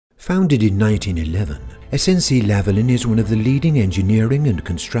Founded in 1911, SNC-Lavalin is one of the leading engineering and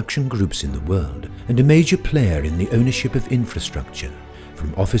construction groups in the world and a major player in the ownership of infrastructure.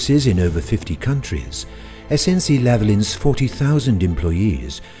 From offices in over 50 countries, SNC-Lavalin's 40,000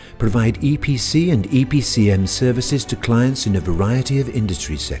 employees provide EPC and EPCM services to clients in a variety of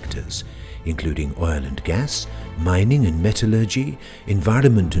industry sectors, including oil and gas, mining and metallurgy,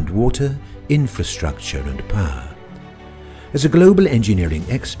 environment and water, infrastructure and power. As a global engineering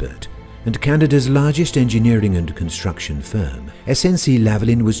expert and Canada's largest engineering and construction firm,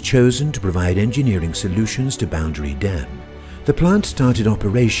 SNC-Lavalin was chosen to provide engineering solutions to Boundary Dam. The plant started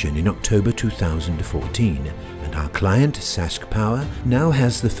operation in October 2014, and our client, Sask Power, now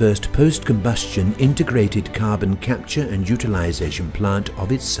has the first post-combustion integrated carbon capture and utilization plant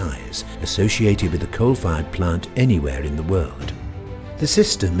of its size associated with a coal-fired plant anywhere in the world. The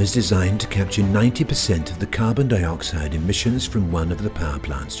system is designed to capture 90% of the carbon dioxide emissions from one of the power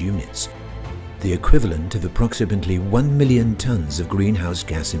plant's units, the equivalent of approximately 1 million tons of greenhouse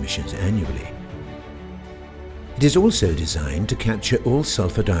gas emissions annually. It is also designed to capture all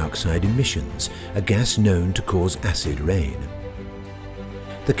sulfur dioxide emissions, a gas known to cause acid rain.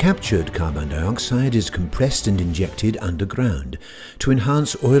 The captured carbon dioxide is compressed and injected underground to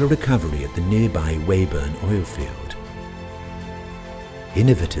enhance oil recovery at the nearby Weyburn oil field.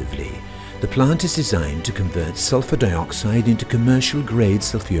 Innovatively, the plant is designed to convert sulfur dioxide into commercial-grade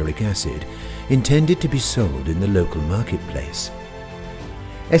sulfuric acid intended to be sold in the local marketplace.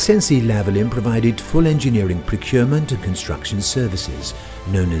 SNC-Lavalin provided full engineering procurement and construction services,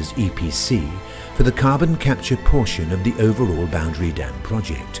 known as EPC, for the carbon capture portion of the overall Boundary Dam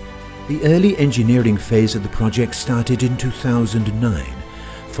project. The early engineering phase of the project started in 2009,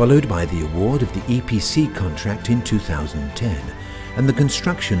 followed by the award of the EPC contract in 2010, and the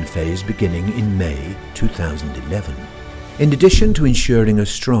construction phase beginning in May 2011. In addition to ensuring a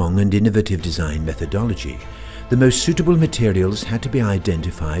strong and innovative design methodology, the most suitable materials had to be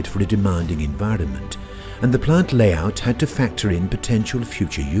identified for a demanding environment, and the plant layout had to factor in potential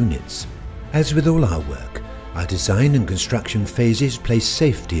future units. As with all our work, our design and construction phases place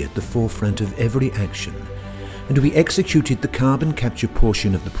safety at the forefront of every action, and we executed the carbon capture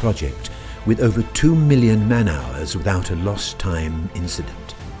portion of the project with over 2 million man-hours without a lost time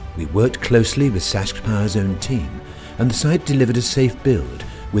incident. We worked closely with Sask Power's own team, and the site delivered a safe build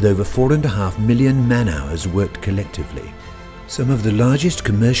with over 4.5 million man-hours worked collectively. Some of the largest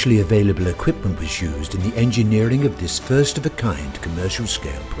commercially available equipment was used in the engineering of this first-of-a-kind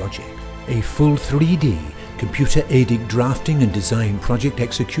commercial-scale project. A full 3D, computer-aided drafting and design project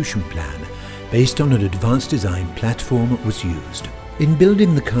execution plan based on an advanced design platform was used. In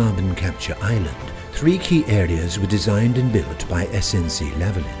building the carbon capture island, 3 key areas were designed and built by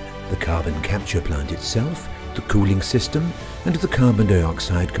SNC-Lavalin: the carbon capture plant itself, the cooling system, and the carbon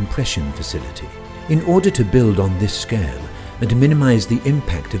dioxide compression facility. In order to build on this scale and minimize the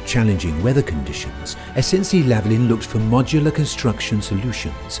impact of challenging weather conditions, SNC-Lavalin looked for modular construction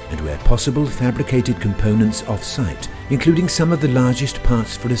solutions and, where possible, fabricated components off-site, including some of the largest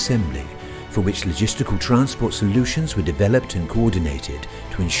parts for assembly, for which logistical transport solutions were developed and coordinated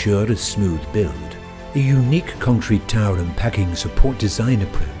to ensure a smooth build. A unique concrete tower and packing support design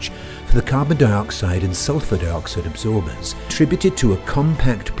approach for the carbon dioxide and sulfur dioxide absorbers contributed to a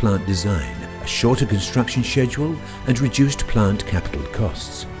compact plant design, a shorter construction schedule, and reduced plant capital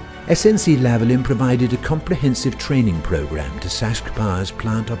costs. SNC-Lavalin provided a comprehensive training program to Sask Power's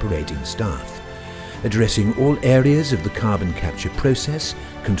plant operating staff, addressing all areas of the carbon capture process,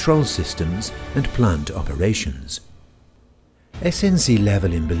 control systems, and plant operations.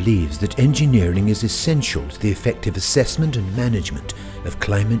 SNC-Lavalin believes that engineering is essential to the effective assessment and management of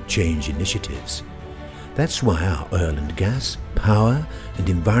climate change initiatives. That's why our oil and gas, power, and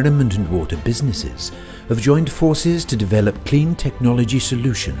environment and water businesses have joined forces to develop clean technology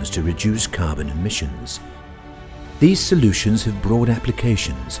solutions to reduce carbon emissions. These solutions have broad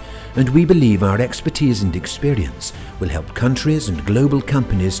applications, and we believe our expertise and experience will help countries and global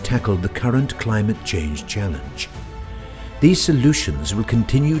companies tackle the current climate change challenge. These solutions will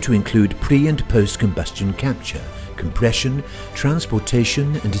continue to include pre- and post-combustion capture, compression,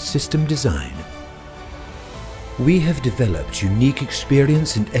 transportation, and system design. We have developed unique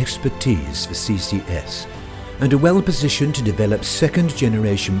experience and expertise for CCS and are well positioned to develop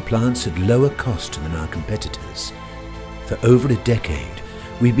second-generation plants at lower cost than our competitors. For over a decade,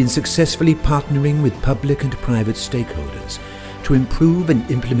 we've been successfully partnering with public and private stakeholders to improve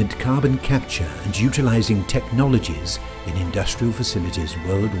and implement carbon capture and utilizing technologies in industrial facilities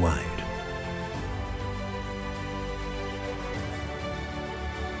worldwide.